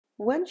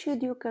When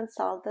should you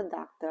consult a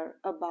doctor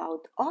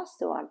about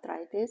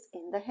osteoarthritis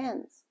in the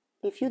hands?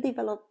 If you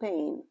develop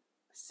pain,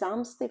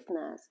 some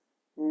stiffness,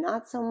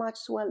 not so much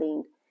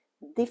swelling,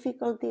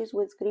 difficulties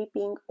with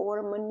gripping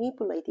or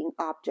manipulating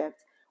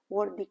objects,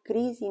 or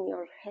decrease in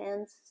your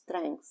hand's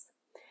strength.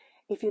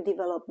 If you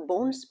develop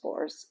bone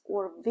spurs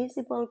or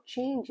visible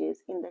changes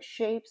in the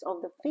shapes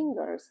of the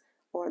fingers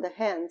or the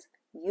hands,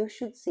 you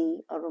should see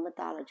a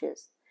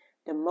rheumatologist.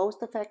 The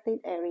most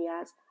affected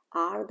areas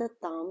are the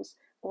thumbs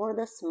or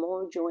the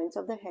small joints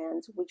of the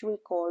hands, which we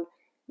call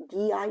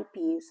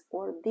DIPs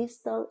or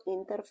distal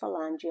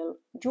interphalangeal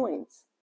joints.